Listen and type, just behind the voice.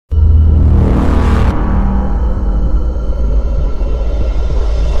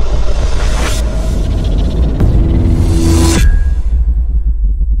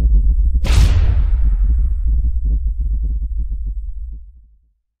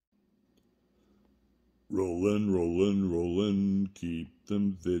Rolling, rolling, rolling. Keep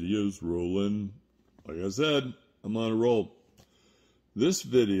them videos rolling. Like I said, I'm on a roll. This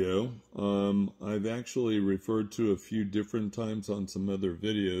video, I've actually referred to a few different times on some other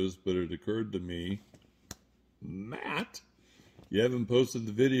videos, but it occurred to me, Matt, you haven't posted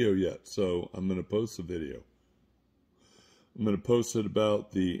the video yet, so I'm going to post the video. I'm going to post it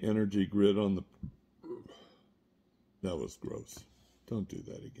about the energy grid on the... That was gross. Don't do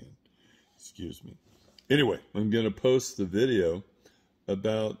that again. Excuse me. Anyway, I'm going to post the video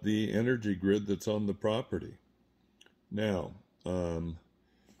about the energy grid that's on the property. Now, I'm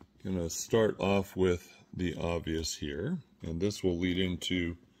going to start off with the obvious here, and this will lead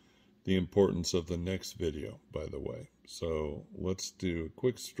into the importance of the next video, by the way. So let's do a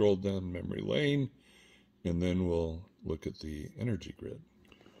quick stroll down memory lane, and then we'll look at the energy grid.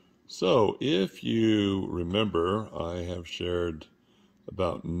 So if you remember, I have shared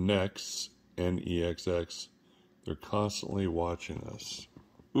about NEX, N-E-X-X. They're constantly watching us.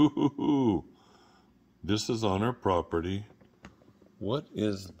 Ooh, this is on our property. What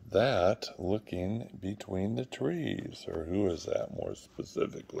is that looking between the trees? Or who is that more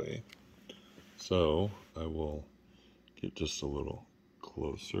specifically? So I will get just a little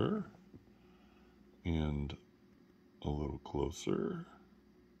closer and a little closer.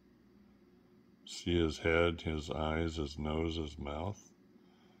 See his head, his eyes, his nose, his mouth.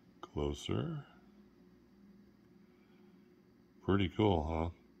 Closer. Pretty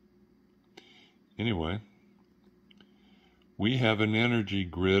cool, huh? Anyway, we have an energy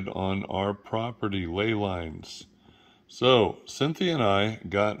grid on our property ley lines. So, Cynthia and I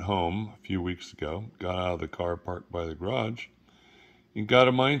got home a few weeks ago, got out of the car parked by the garage, and got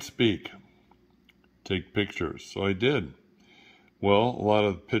a mind speak. Take pictures. So I did. Well, a lot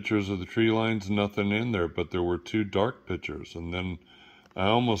of pictures of the tree lines, nothing in there, but there were two dark pictures. And then I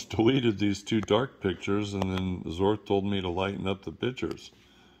almost deleted these two dark pictures, and then Zorth told me to lighten up the pictures.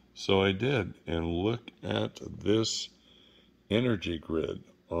 So I did. And look at this energy grid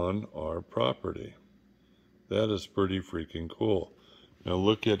on our property. That is pretty freaking cool. Now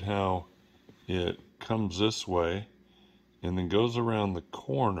look at how it comes this way and then goes around the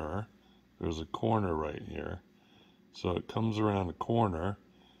corner. There's a corner right here. So it comes around the corner,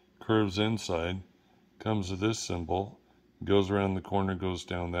 curves inside, comes to this symbol, goes around the corner, goes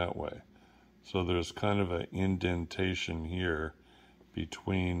down that way. So there's kind of an indentation here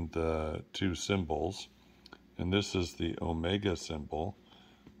between the two symbols. And this is the omega symbol,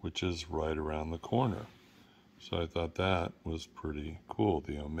 which is right around the corner. So I thought that was pretty cool,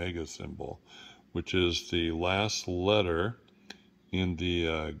 the omega symbol, which is the last letter in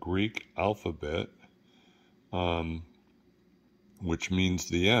the Greek alphabet, which means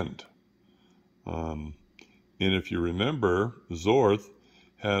the end. And if you remember, Zorth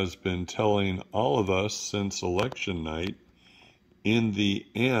has been telling all of us since election night, in the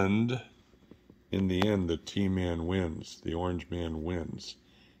end, the T-man wins, the orange man wins,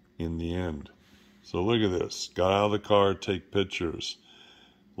 in the end. So look at this, got out of the car, take pictures,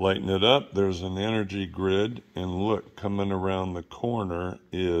 lighten it up, there's an energy grid, and look, coming around the corner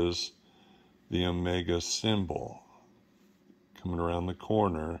is the omega symbol. Coming around the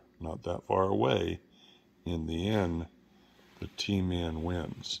corner, not that far away, in the end, the T-man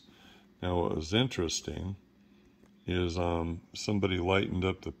wins. Now what was interesting is somebody lightened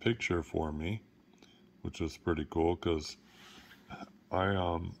up the picture for me, which was pretty cool because I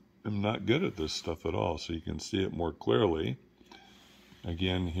am not good at this stuff at all, so you can see it more clearly.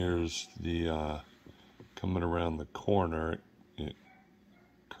 Again, here's the coming around the corner, it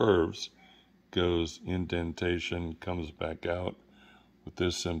curves, goes indentation, comes back out with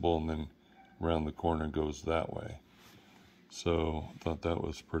this symbol, and then around the corner goes that way. So I thought that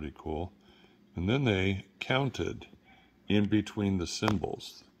was pretty cool. And then they counted in between the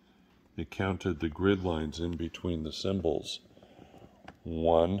symbols. They counted the grid lines in between the symbols.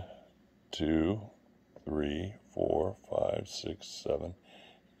 1, 2, 3, 4, 5, 6, 7,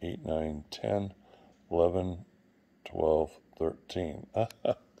 8, 9, 10, 11, 12, 13.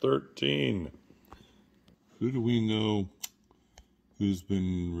 13. Who do we know who's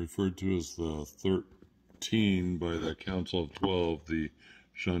been referred to as the 13 by the Council of 12, the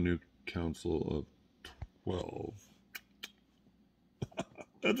Xanue Council of 12?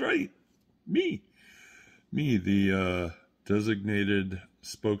 That's right. Me, the designated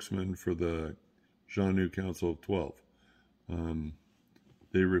spokesman for the Xanue Council of 12.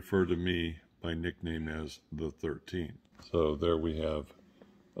 They refer to me by nickname as the 13. So there we have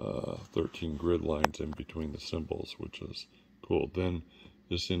 13 grid lines in between the symbols, which is cool. Then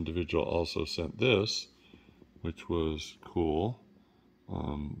this individual also sent this, which was cool.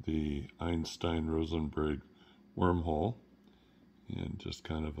 the Einstein-Rosenberg wormhole, and just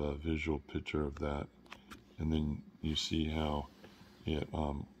kind of a visual picture of that. And then you see how it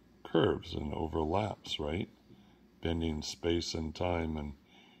curves and overlaps, right? Bending space and time. And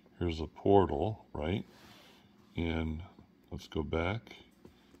here's a portal, right? And let's go back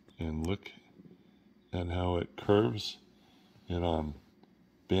and look at how it curves. It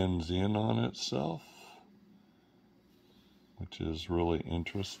bends in on itself, which is really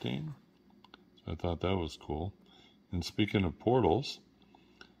interesting. So I thought that was cool. And speaking of portals,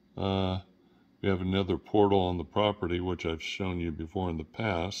 we have another portal on the property, which I've shown you before in the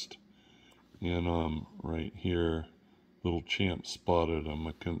past. And right here, little Champ spotted him.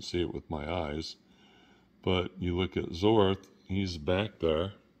 I couldn't see it with my eyes. But you look at Zorth, he's back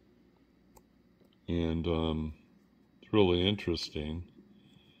there. And it's really interesting.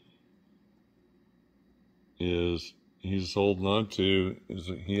 He's holding on to,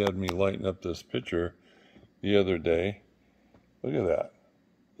 he had me lighten up this picture the other day. Look at that.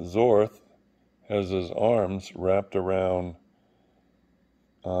 Zorth has his arms wrapped around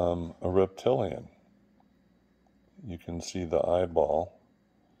a reptilian. You can see the eyeball,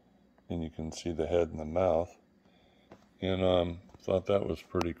 and you can see the head and the mouth. And thought that was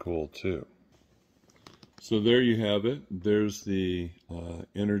pretty cool too. So there you have it. There's the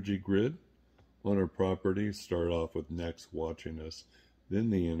energy grid on our property. Start off with Next watching us, then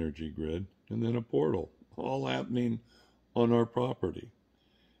the energy grid, and then a portal, all happening on our property.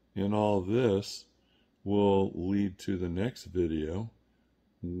 And all this will lead to the next video,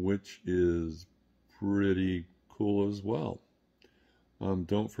 which is pretty cool as well.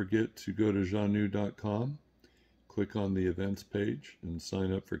 Don't forget to go to Xanue.com, click on the events page, and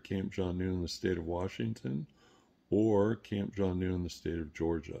sign up for Camp Xanue in the state of Washington or Camp Xanue in the state of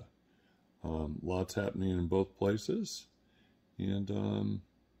Georgia. Lots happening in both places. And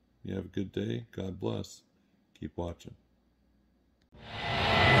you have a good day. God bless. Keep watching.